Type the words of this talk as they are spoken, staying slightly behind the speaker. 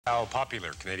How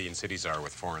popular Canadian cities are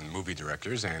with foreign movie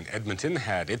directors, and Edmonton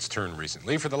had its turn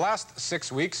recently. For the last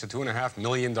 6 weeks, a $2.5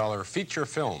 million feature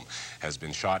film has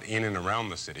been shot in and around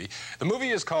the city. The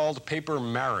movie is called Paper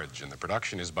Marriage, and the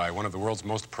production is by one of the world's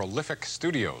most prolific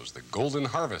studios, the Golden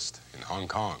Harvest in Hong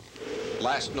Kong.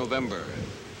 Last November,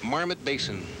 Marmot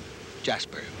Basin,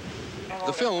 Jasper.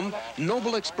 The film,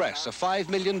 Noble Express, a $5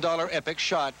 million epic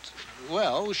shot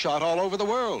all over the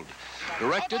world.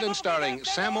 Directed and starring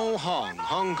Sammo,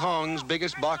 Hong Kong's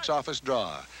biggest box office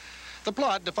draw. The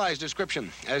plot defies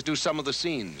description, as do some of the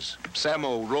scenes.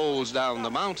 Sammo rolls down the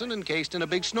mountain encased in a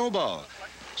big snowball.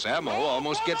 Sammo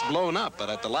almost gets blown up, but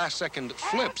at the last second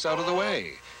flips out of the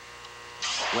way.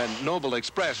 When Noble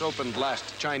Express opened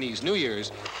last Chinese New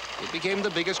Year's, it became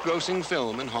the biggest grossing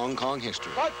film in Hong Kong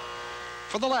history.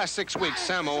 For the last 6 weeks,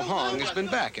 Sammo Hong has been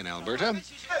back in Alberta.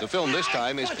 The film this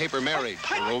time is Paper Marriage,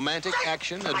 a romantic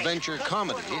action adventure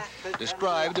comedy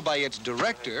described by its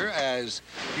director as...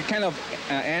 You're kind of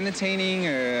entertaining,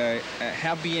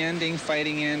 happy ending,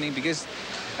 fighting ending, because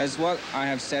as what I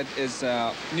have said is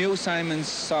Neil Simon's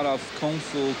sort of kung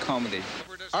fu comedy.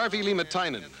 Arvi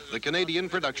Limatainen, the Canadian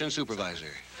production supervisor.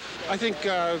 I think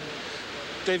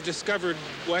they've discovered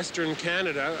Western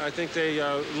Canada. I think they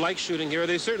like shooting here.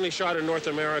 They certainly shot in North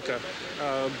America.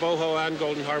 Boho and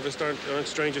Golden Harvest aren't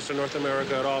strangers to North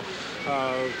America at all.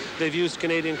 They've used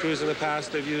Canadian crews in the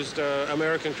past. They've used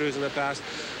American crews in the past.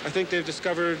 I think they've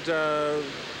discovered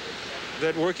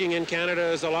that working in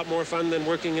Canada is a lot more fun than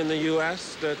working in the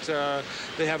U.S., that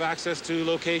they have access to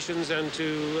locations and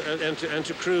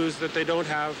to crews that they don't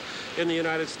have in the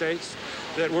United States,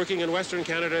 that working in Western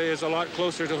Canada is a lot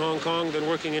closer to Hong Kong than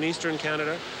working in Eastern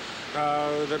Canada,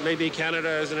 that maybe Canada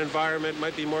as an environment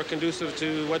might be more conducive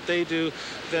to what they do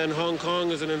than Hong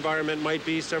Kong as an environment might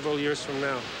be several years from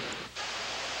now.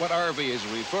 What Arvi is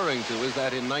referring to is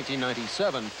that in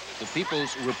 1997, the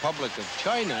People's Republic of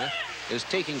China is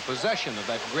taking possession of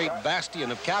that great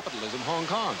bastion of capitalism, Hong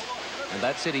Kong. And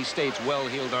that city-state's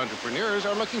well-heeled entrepreneurs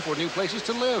are looking for new places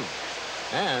to live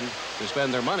and to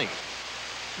spend their money.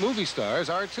 Movie stars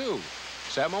are too.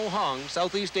 Sammo Hong,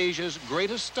 Southeast Asia's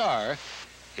greatest star,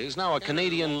 is now a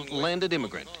Canadian landed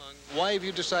immigrant. Why have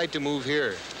you decided to move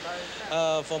here?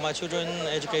 For my children's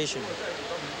education.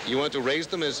 You want to raise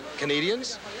them as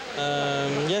Canadians?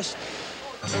 Yes.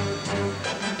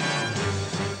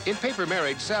 In Paper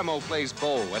Marriage, Sammo plays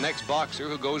Bo, an ex-boxer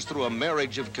who goes through a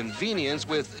marriage of convenience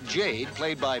with Jade,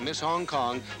 played by Miss Hong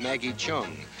Kong, Maggie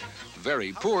Cheung.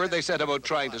 Very poor, they set about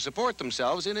trying to support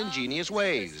themselves in ingenious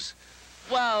ways.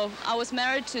 Well, I was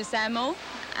married to Sammo,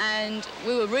 and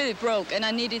we were really broke, and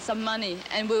I needed some money,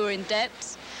 and we were in debt.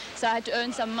 So I had to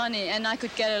earn some money, and I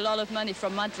could get a lot of money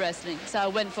from mud wrestling. So I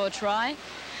went for a try,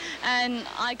 and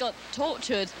I got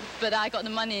tortured, but I got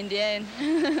the money in the end.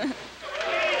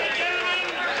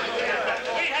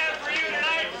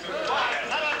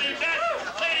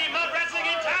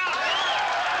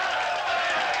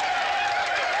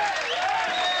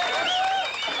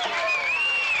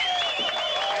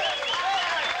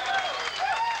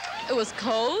 It was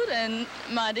cold and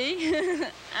muddy,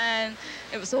 and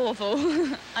it was awful.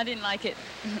 I didn't like it.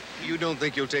 You don't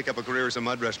think you'll take up a career as a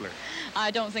mud wrestler?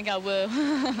 I don't think I will.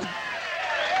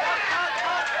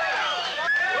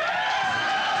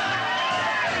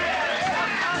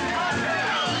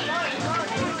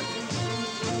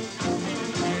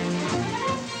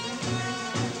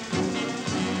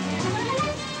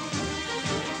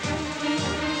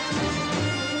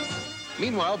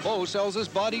 Meanwhile, Bo sells his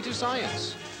body to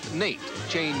science. Nate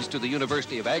changed to the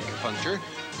University of Acupuncture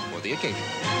for the occasion.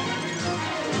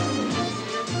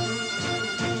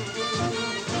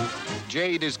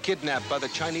 Jade is kidnapped by the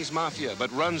Chinese mafia, but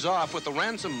runs off with the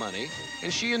ransom money,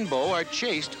 and she and Bo are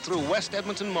chased through West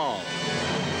Edmonton Mall.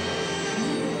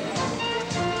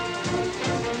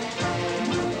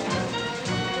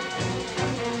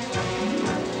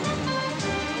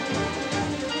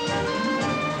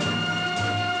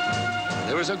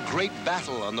 There is a great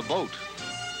battle on the boat.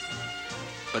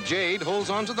 But Jade holds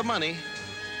on to the money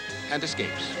and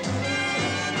escapes.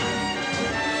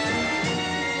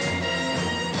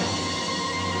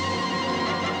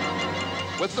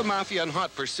 With the mafia in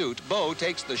hot pursuit, Bo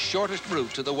takes the shortest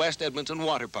route to the West Edmonton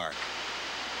Water Park.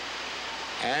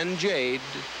 And Jade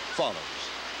follows.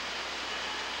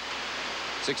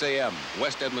 6 a.m.,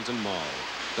 West Edmonton Mall,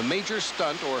 the major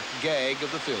stunt or gag of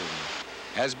the film,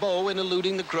 as Bo, in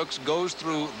eluding the crooks, goes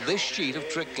through this sheet of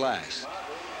trick glass.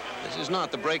 This is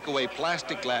not the breakaway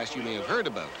plastic glass you may have heard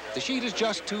about. The sheet is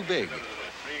just too big.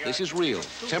 This is real,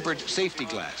 tempered safety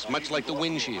glass, much like the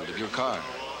windshield of your car.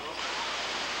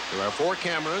 There are 4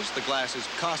 cameras. The glass is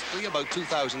costly, about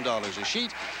 $2,000 a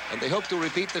sheet, and they hope to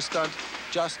repeat the stunt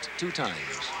just 2 times.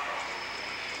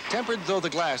 Tempered though the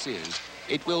glass is,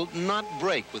 it will not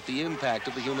break with the impact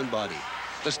of the human body.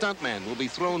 The stuntman will be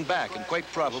thrown back and quite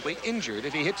probably injured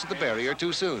if he hits the barrier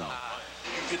too soon.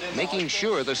 Making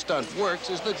sure the stunt works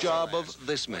is the job of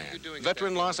this man,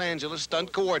 veteran Los Angeles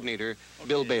stunt coordinator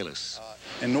Bill Bayless.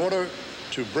 In order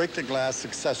to break the glass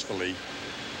successfully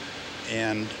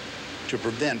and to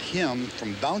prevent him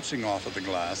from bouncing off of the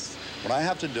glass, what I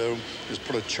have to do is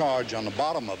put a charge on the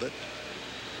bottom of it,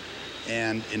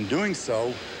 and in doing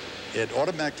so, it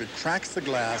automatically cracks the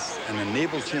glass and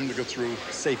enables him to go through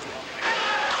safely.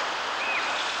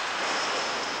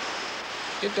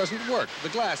 It doesn't work. The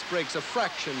glass breaks a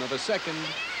fraction of a second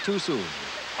too soon.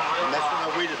 And that's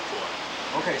what I waited for.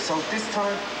 Okay, so this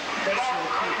time, that's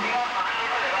your key.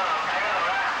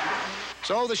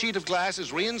 So the sheet of glass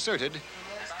is reinserted,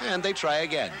 and they try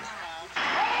again.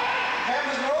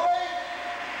 Cameras rolling.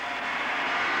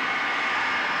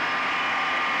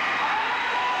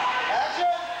 Action.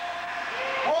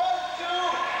 1, 2,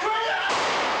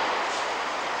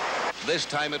 3. This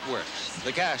time it works.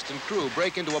 The cast and crew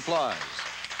break into applause.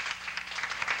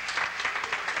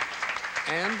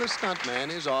 And the stuntman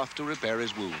is off to repair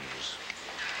his wounds.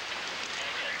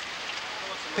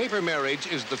 Paper Marriage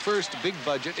is the first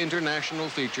big-budget international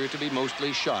feature to be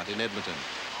mostly shot in Edmonton.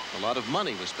 A lot of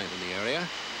money was spent in the area,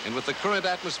 and with the current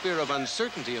atmosphere of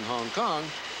uncertainty in Hong Kong,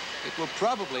 it will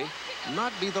probably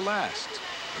not be the last.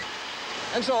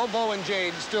 And so Beau and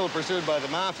Jade, still pursued by the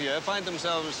mafia, find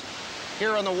themselves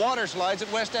here on the water slides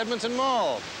at West Edmonton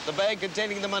Mall. The bag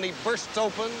containing the money bursts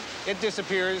open, it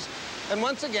disappears, and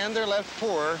once again they're left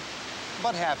poor,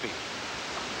 but happy.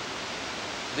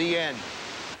 The end.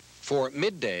 For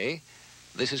Midday,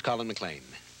 this is Colin McLean.